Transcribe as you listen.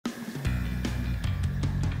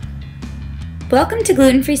Welcome to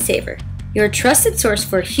Gluten-Free Saver, your trusted source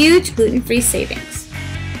for huge gluten-free savings.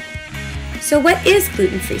 So what is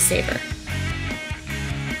Gluten-Free Saver?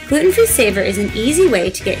 Gluten-Free Saver is an easy way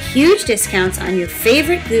to get huge discounts on your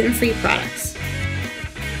favorite gluten-free products.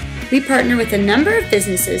 We partner with a number of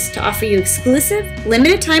businesses to offer you exclusive,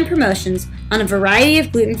 limited-time promotions on a variety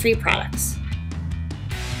of gluten-free products.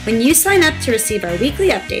 When you sign up to receive our weekly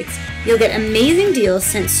updates, you'll get amazing deals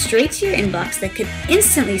sent straight to your inbox that could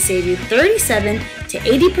instantly save you 37 to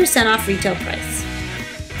 80% off retail price.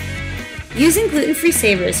 Using Gluten-Free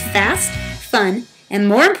Saver is fast, fun, and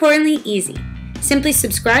more importantly, easy. Simply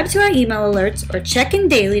subscribe to our email alerts or check in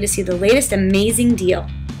daily to see the latest amazing deal.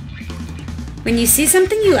 When you see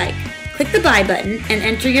something you like, click the Buy button and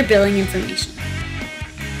enter your billing information.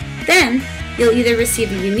 Then, you'll either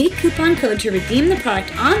receive a unique coupon code to redeem the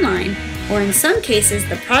product online, or in some cases,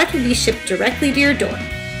 the product will be shipped directly to your door.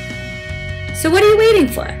 So what are you waiting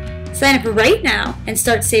for? Sign up right now and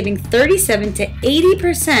start saving 37 to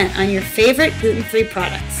 80% on your favorite gluten-free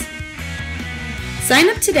products. Sign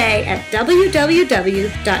up today at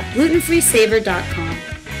www.glutenfreesaver.com.